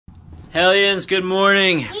Hellions, good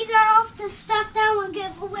morning. These are all the stuff that we'll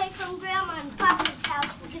give away from Grandma and Papa's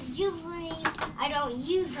house because usually I don't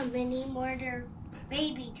use them anymore. They're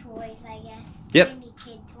baby toys, I guess. Yep. Tiny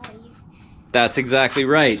kid toys. That's exactly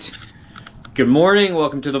right. Good morning,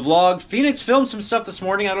 welcome to the vlog. Phoenix filmed some stuff this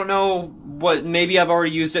morning. I don't know what, maybe I've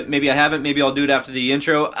already used it, maybe I haven't, maybe I'll do it after the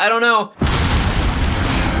intro. I don't know.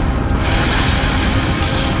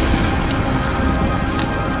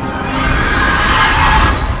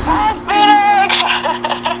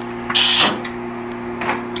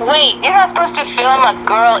 Wait, you're not supposed to film a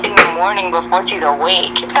girl in the morning before she's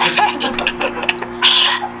awake.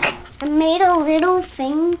 I made a little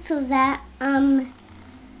thing so that,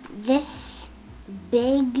 this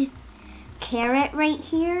big carrot right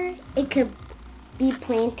here, it could be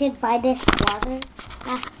planted by this water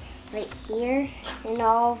right here, and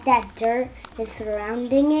all of that dirt is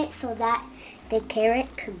surrounding it so that the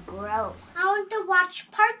carrot could grow. I want to watch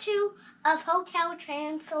part 2 of Hotel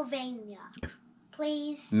Transylvania.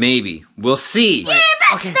 Please. Maybe. We'll see. Yeah,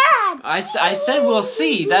 that's bad. I said we'll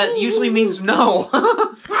see. That usually means no.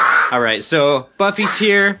 Alright, so Buffy's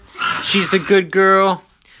here. She's the good girl.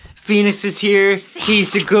 Phoenix is here.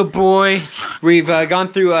 He's the good boy. We've gone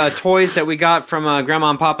through toys that we got from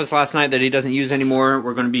Grandma and Papa's last night that he doesn't use anymore.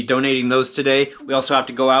 We're going to be donating those today. We also have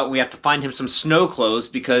to go out and we have to find him some snow clothes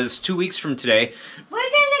because 2 weeks from today... We're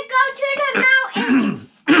going to go to the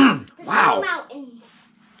mountains. The Wow. snow mountains.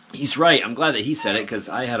 He's right. I'm glad that he said it because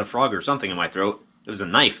I had a frog or something in my throat. It was a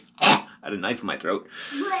knife. I had a knife in my throat.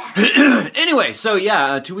 Anyway, so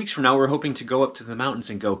yeah, 2 weeks from now we're hoping to go up to the mountains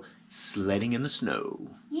and go sledding in the snow.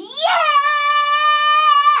 Yeah!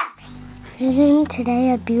 Isn't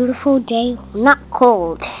today a beautiful day? Not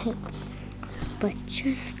cold, but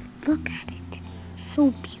just look at it.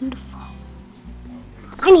 So beautiful.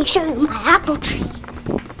 I need to show you my apple tree.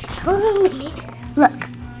 Look,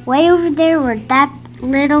 way over there where that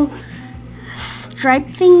little stripe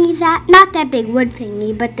thingy's at. Not that big wood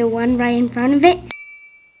thingy, but the one right in front of it.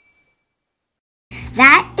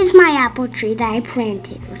 That is my apple tree that I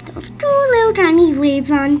planted with those 2 little tiny leaves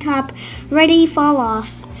on top, ready to fall off.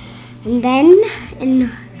 And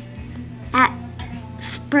then at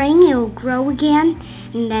spring it'll grow again,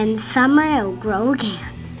 and then summer it'll grow again.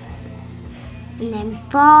 And then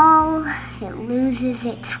fall it loses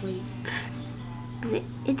its leaves.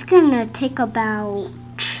 It's gonna take about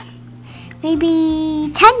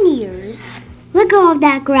maybe 10 years. Look at all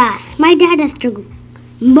that grass. My dad has to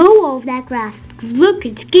mow all of that grass. Look,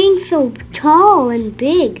 it's getting so tall and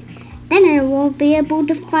big. Then I won't be able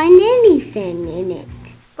to find anything in it.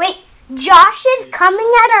 Wait, Josh is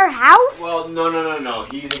coming at our house? Well, no.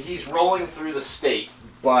 He's rolling through the state,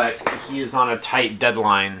 but he is on a tight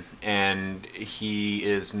deadline, and he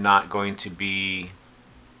is not going to be...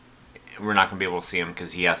 We're not going to be able to see him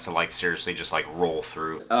because he has to, like, seriously just, like, roll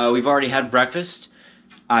through. We've already had breakfast.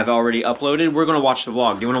 I've already uploaded. We're going to watch the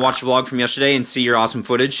vlog. Do you want to watch the vlog from yesterday and see your awesome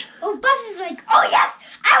footage? Oh, Buffy's like, oh yes,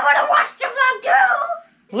 I want to watch the vlog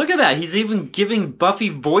too! Look at that. He's even giving Buffy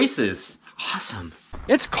voices. Awesome.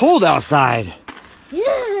 It's cold outside.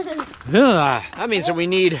 That means that we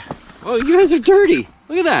need... Oh, you guys are dirty.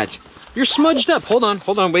 Look at that. You're smudged up. Hold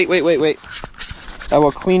on. Wait. I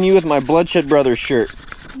will clean you with my Bloodshed Brothers shirt.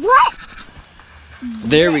 What?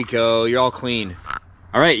 There we go. You're all clean.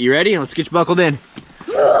 All right, you ready? Let's get you buckled in.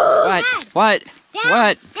 What?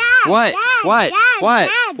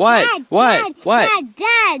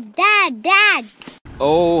 Dad.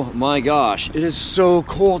 Oh my gosh, it is so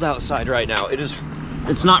cold outside right now.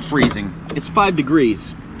 It's not freezing. It's 5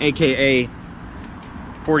 degrees, aka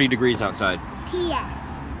 40 degrees outside. P.S.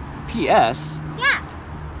 P.S.? Yeah.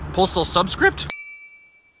 Postal subscript?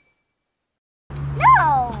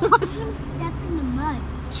 No. Step in the mud.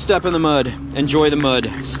 Step in the mud. Enjoy the mud.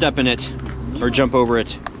 Step in it. Or jump over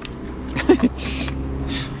it.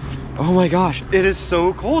 Oh my gosh, it is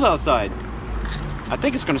so cold outside. I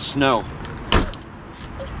think it's gonna snow.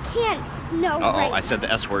 It can't snow right I said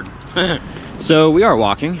the S word. So we are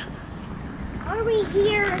walking. Are we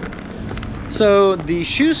here? So the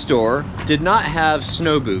shoe store did not have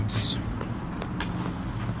snow boots.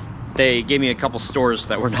 They gave me a couple stores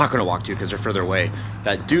that we're not going to walk to because they're further away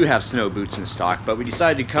that do have snow boots in stock, but we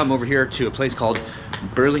decided to come over here to a place called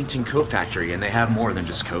Burlington Coat Factory, and they have more than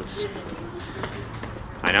just coats.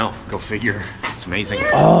 I know, go figure. It's amazing.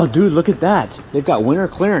 Oh, dude, look at that. They've got winter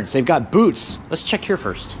clearance. They've got boots. Let's check here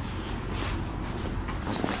first.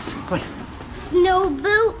 Come on. Snow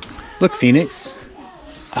boots. Look, Phoenix.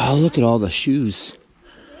 Oh, look at all the shoes.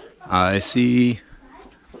 I see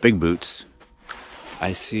big boots.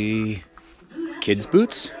 I see kids'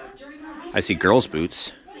 boots. I see girls'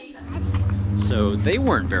 boots. so they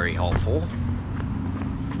weren't very helpful.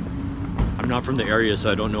 I'm not from the area, so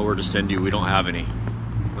I don't know where to send you. We don't have any.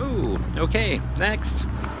 Ooh, okay, next.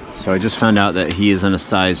 So I just found out that he is in a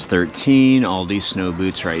size 13. All these snow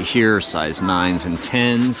boots right here are size 9s and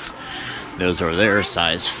 10s. Those are their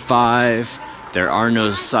size 5. There are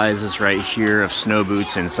no sizes right here of snow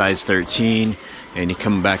boots in size 13. And you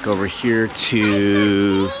come back over here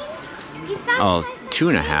to, oh,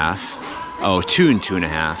 2.5. Oh, 2 and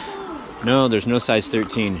 2.5. No, there's no size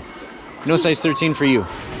 13. No size 13 for you.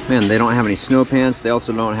 Man, they don't have any snow pants. They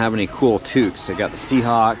also don't have any cool toques. They got the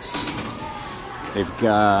Seahawks. They've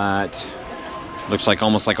got, looks like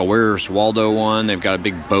almost like a Where's Waldo one. They've got a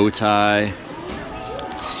big bow tie.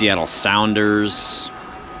 Seattle Sounders.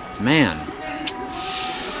 Man.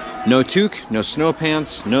 No toque, no snow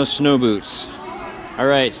pants, no snow boots. All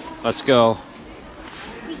right, let's go.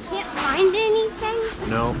 We can't find anything?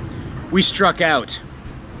 No. We struck out.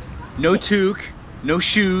 No toque, no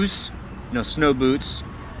shoes, no snow boots,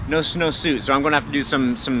 no snowsuit. So I'm gonna have to do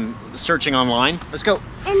some searching online. Let's go.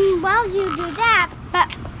 And while you do that, but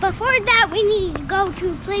before that we need to go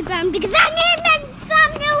to the playground because I need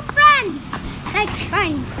some new friends. Let's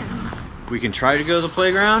find some. We can try to go to the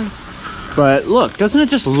playground. But look, doesn't it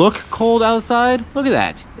just look cold outside? Look at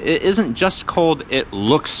that. It isn't just cold, it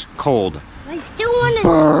looks cold. I still want to.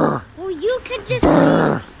 Brr. Well, you could just.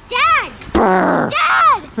 Brr. Dad! Brr.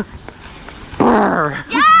 Dad! Brr.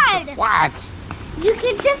 Dad! What? You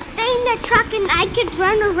could just stay in the truck and I could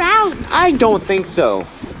run around. I don't think so.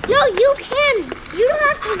 No, you can. You don't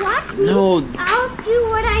have to watch me. No. I'll ask you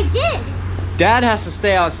what I did. Dad has to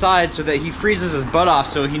stay outside so that he freezes his butt off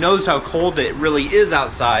so he knows how cold it really is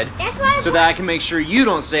outside. That's why. So that I can make sure you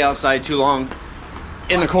don't stay outside too long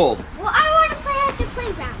in the cold. Well, I want to play at the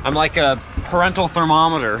playground. I'm like a parental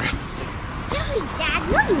thermometer. Really,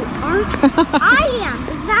 Dad? No, you aren't. I am,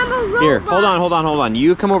 because I'm a robot. Here, hold on.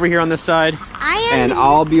 You come over here on this side. I am. And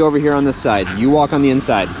I'll be over here on this side. You walk on the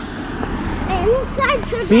inside. Inside.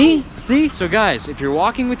 See? See? So guys, if you're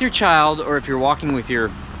walking with your child or if you're walking with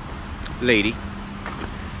your lady,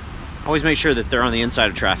 always make sure that they're on the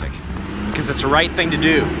inside of traffic. Because it's the right thing to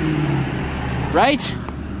do. Right?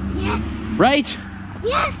 Yes. Right?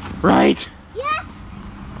 Yes. Right? Yes.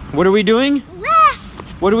 What are we doing?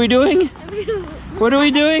 Left. What are we doing? What are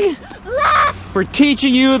we doing? Left. We're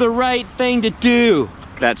teaching you the right thing to do.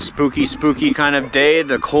 That spooky, spooky kind of day,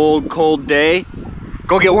 the cold, cold day.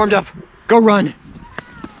 Go get warmed up. Go run.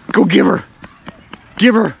 Go give her.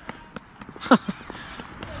 Give her.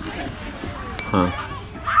 Huh.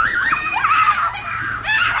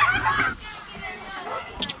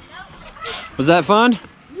 Was that fun?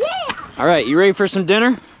 Yeah. All right, you ready for some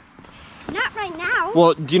dinner? Not right now.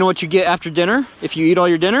 Well, do you know what you get after dinner? If you eat all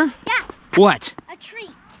your dinner? Yeah. What? A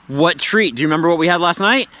treat. What treat? Do you remember what we had last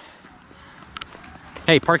night?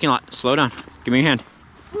 Hey, parking lot, slow down. Give me your hand.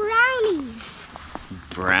 Brownies.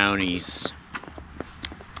 Brownies.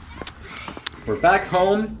 We're back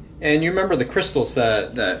home, and you remember the crystals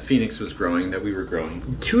that Phoenix was growing, that we were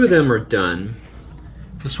growing. 2 of them are done.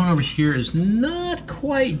 This one over here is not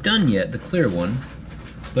quite done yet, the clear one.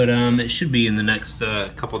 But it should be in the next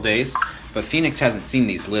couple days. But Phoenix hasn't seen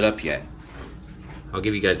these lit up yet. I'll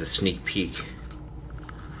give you guys a sneak peek.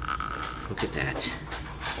 Look at that.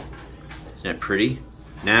 Isn't that pretty?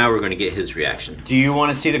 Now we're going to get his reaction. Do you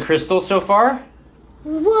want to see the crystals so far?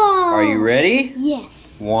 Whoa. Are you ready?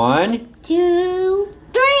 Yes. 1, 2,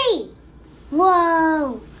 3.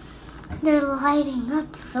 Whoa. They're lighting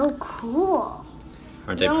up so cool.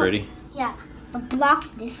 Aren't they pretty? Yeah. But block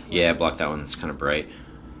this one. Yeah, block that one. It's kind of bright.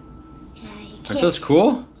 Yeah, you Aren't can't. those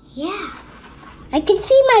cool? Yeah. I can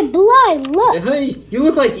see my blood. Look. Hey, you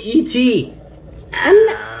look like E.T. I'm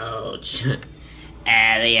Ouch.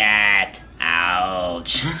 Elliot.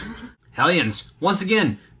 Ouch. Hellions, once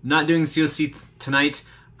again, not doing COC tonight.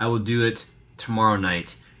 I will do it tomorrow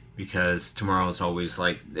night because tomorrow is always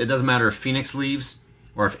like, it doesn't matter if Phoenix leaves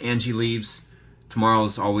or if Angie leaves. Tomorrow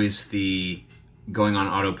is always the going on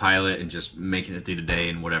autopilot and just making it through the day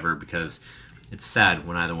and whatever, because it's sad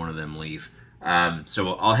when either one of them leave.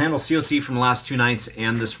 So I'll handle COC from the last 2 nights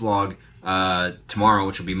and this vlog tomorrow,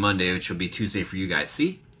 which will be Monday, which will be Tuesday for you guys.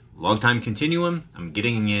 See? Vlog time continuum. I'm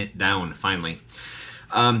getting it down finally.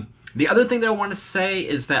 The other thing that I want to say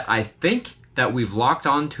is that I think that we've locked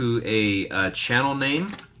on to a channel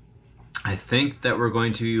name. I think that we're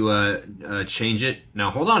going to change it.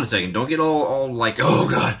 Now, hold on a second. Don't get all like, oh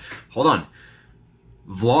God. Hold on.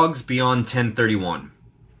 Vlogs Beyond 1031.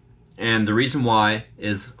 And the reason why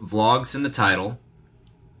is vlogs in the title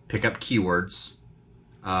pick up keywords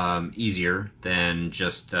easier than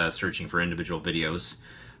just searching for individual videos.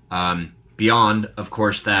 beyond, of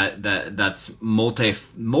course, that's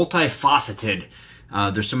multifaceted.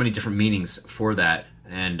 There's so many different meanings for that,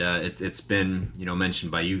 and it's been, you know,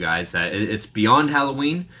 mentioned by you guys that it's beyond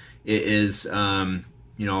Halloween. It is,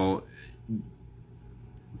 you know,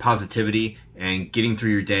 positivity and getting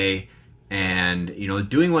through your day, and, you know,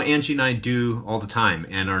 doing what Angie and I do all the time,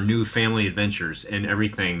 and our new family adventures and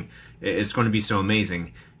everything. It's going to be so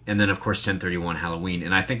amazing. And then, of course, 10/31 Halloween.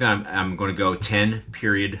 And I think I'm going to go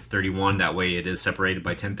 10/31. That way it is separated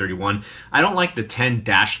by 10/31. I don't like the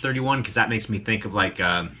 10-31 because that makes me think of like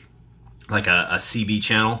a CB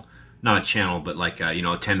channel. Not a channel, but like, you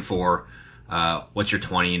know, 10-4. What's your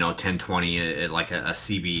 20? You know, 10-20, like a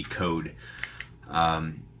CB code.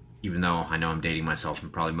 Even though I know I'm dating myself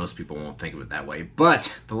and probably most people won't think of it that way.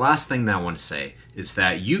 But the last thing that I want to say is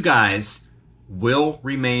that you guys will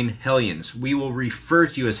remain Hellions. We will refer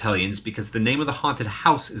to you as Hellions because the name of the haunted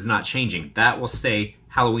house is not changing. That will stay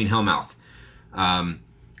Halloween Hellmouth.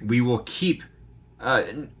 We will keep...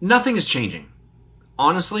 nothing is changing.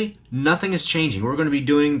 Honestly, nothing is changing. We're going to be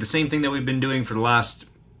doing the same thing that we've been doing for the last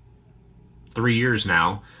 3 years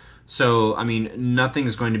now. So, I mean, nothing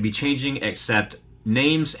is going to be changing except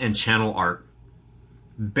names and channel art.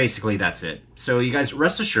 Basically, that's it. So you guys,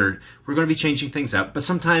 rest assured, we're going to be changing things up. But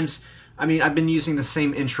sometimes... I mean, I've been using the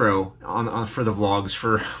same intro for the vlogs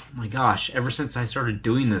for, oh my gosh, ever since I started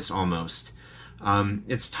doing this almost.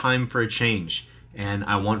 It's time for a change, and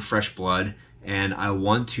I want fresh blood, and I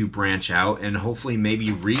want to branch out and hopefully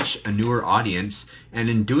maybe reach a newer audience, and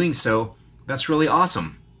in doing so, that's really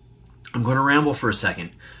awesome. I'm going to ramble for a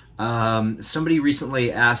second. Somebody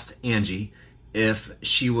recently asked Angie if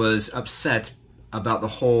she was upset about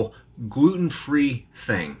the whole gluten-free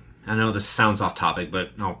thing. I know this sounds off topic,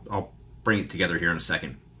 but I'll bring it together here in a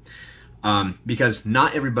second. Because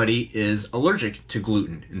not everybody is allergic to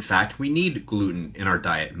gluten. In fact, we need gluten in our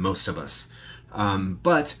diet, most of us.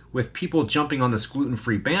 But with people jumping on this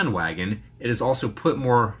gluten-free bandwagon, it has also put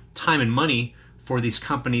more time and money for these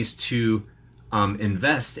companies to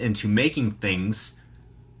invest into making things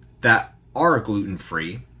that are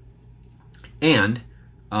gluten-free, and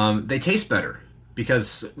they taste better.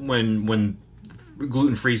 Because when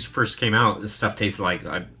gluten-free first came out, this stuff tasted like,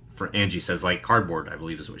 for Angie says, like cardboard, I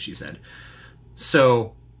believe is what she said.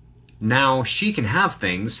 So now she can have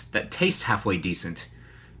things that taste halfway decent.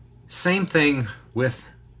 Same thing with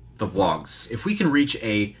the vlogs. If we can reach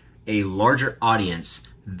a larger audience,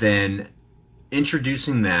 then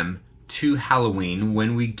introducing them to Halloween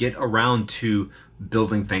when we get around to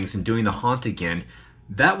building things and doing the haunt again,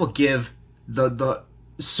 that will give the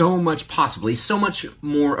so much, possibly so much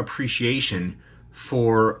more appreciation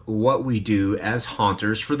for what we do as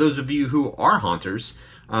haunters. For those of you who are haunters,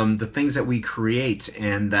 the things that we create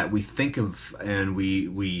and that we think of and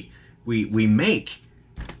we make,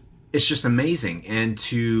 it's just amazing. And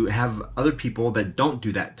to have other people that don't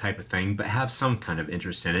do that type of thing but have some kind of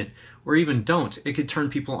interest in it, or even don't, it could turn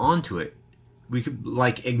people onto it. We could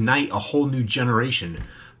like ignite a whole new generation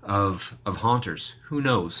of haunters. Who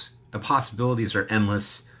knows? The possibilities are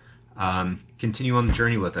endless. Continue on the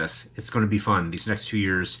journey with us. It's going to be fun. These next 2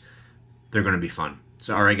 years, they're going to be fun.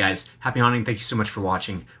 So, alright guys, happy haunting. Thank you so much for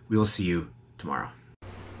watching. We will see you tomorrow.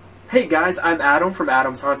 Hey guys, I'm Adam from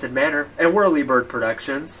Adam's Haunted Manor and Whirlybird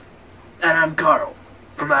Productions. And I'm Carl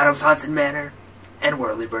from Adam's Haunted Manor and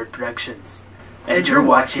Whirlybird Productions. And you're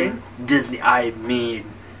watching Disney, I mean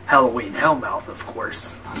Halloween Hellmouth, of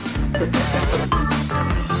course.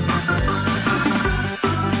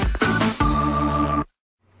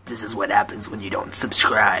 This is what happens when you don't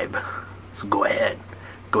subscribe. So go ahead,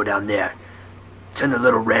 go down there, turn the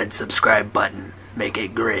little red subscribe button, make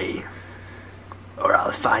it gray, or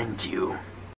I'll find you.